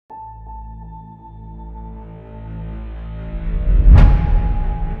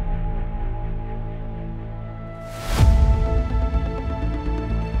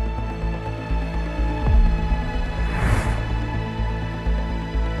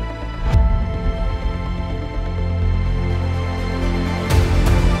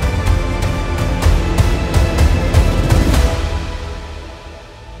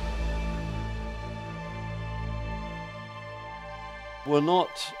We're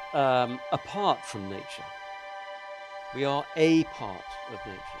not apart from nature. We are a part of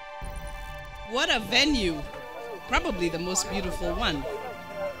nature. What a venue! Probably the most beautiful one.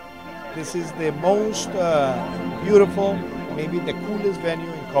 This is the most beautiful, maybe the coolest venue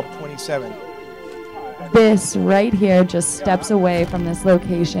in COP27. This right here, just steps away from this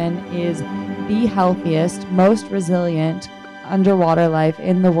location, is the healthiest, most resilient underwater life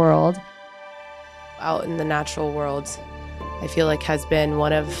in the world. Out in the natural world, I feel like has been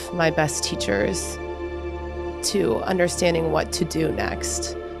one of my best teachers to understanding what to do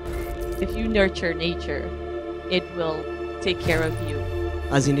next. If you nurture nature, it will take care of you.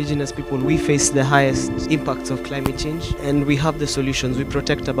 As indigenous people, we face the highest impacts of climate change, and we have the solutions. We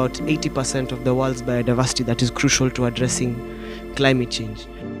protect about 80% of the world's biodiversity that is crucial to addressing climate change.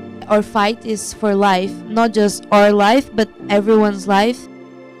 Our fight is for life, not just our life, but everyone's life.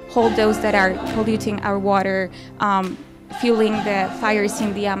 Hold those that are polluting our water, fueling the fires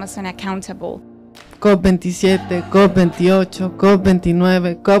in the Amazon accountable. COP27, COP28,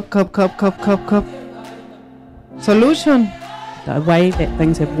 COP29, COP. Solution. The way that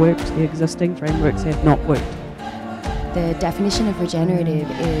things have worked, the existing frameworks have not worked. The definition of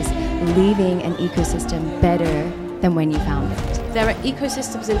regenerative is leaving an ecosystem better than when you found it. There are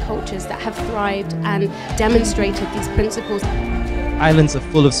ecosystems and cultures that have thrived and demonstrated these principles. Islands are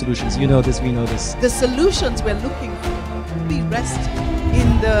full of solutions. You know this, we know this. The solutions we're looking for really rest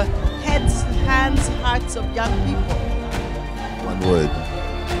in the heads, hands, hearts of young people. One word,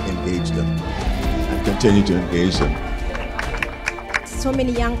 engage them, and continue to engage them. So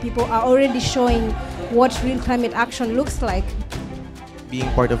many young people are already showing what real climate action looks like. Being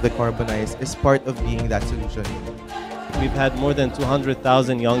part of Decarbonize is part of being that solution. We've had more than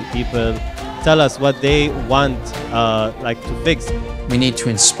 200,000 young people tell us what they want to fix. We need to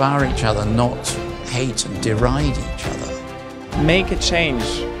inspire each other, not hate and deride each other. Make a change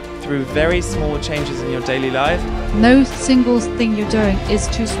through very small changes in your daily life. No single thing you're doing is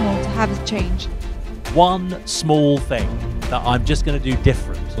too small to have a change. One small thing that I'm just going to do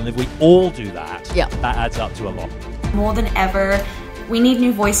different. And if we all do that, that adds up to a lot. More than ever, we need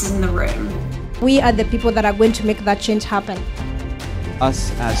new voices in the room. We are the people that are going to make that change happen. Us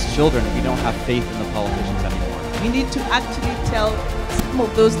as children, we don't have faith in the politicians anymore. We need to actually tell some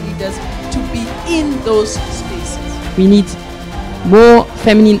of those leaders to be in those spaces. We need more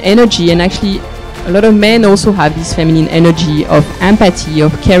feminine energy, and actually a lot of men also have this feminine energy of empathy,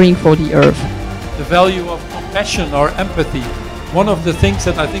 of caring for the earth. The value of compassion or empathy, one of the things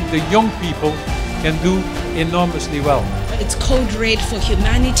that I think the young people can do enormously well. It's code red for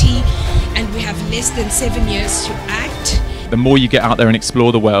humanity, and we have less than 7 years to act. The more you get out there and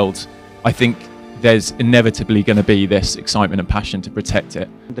explore the world, I think there's inevitably going to be this excitement and passion to protect it.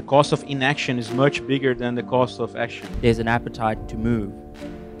 The cost of inaction is much bigger than the cost of action. There's an appetite to move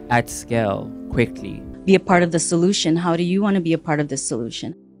at scale, quickly. Be a part of the solution. How do you want to be a part of this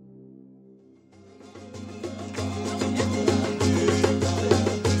solution?